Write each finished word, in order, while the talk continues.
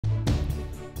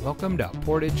Welcome to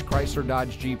Portage Chrysler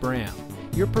Dodge Jeep Ram,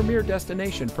 your premier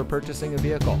destination for purchasing a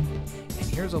vehicle. And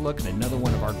here's a look at another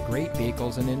one of our great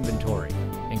vehicles in inventory,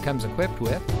 and comes equipped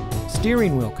with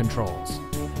steering wheel controls,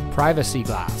 privacy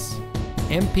glass,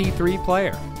 MP3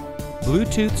 player,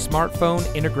 Bluetooth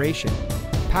smartphone integration,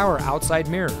 power outside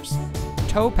mirrors,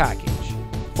 tow package,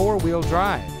 four-wheel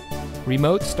drive,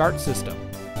 remote start system,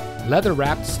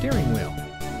 leather-wrapped steering wheel,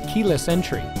 keyless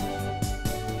entry.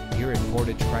 Here at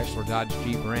Portage Chrysler Dodge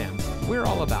Jeep Ram, we're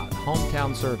all about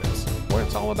hometown service, where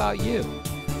it's all about you.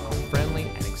 Our friendly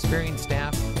and experienced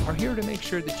staff are here to make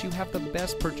sure that you have the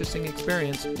best purchasing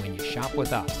experience when you shop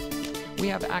with us. We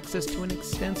have access to an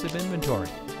extensive inventory,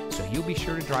 so you'll be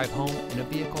sure to drive home in a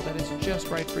vehicle that is just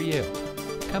right for you.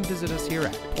 Come visit us here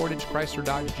at Portage Chrysler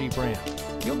Dodge Jeep Ram.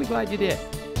 You'll be glad you did.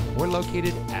 We're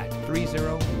located at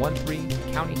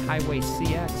 3013 County Highway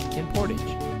CX in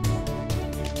Portage.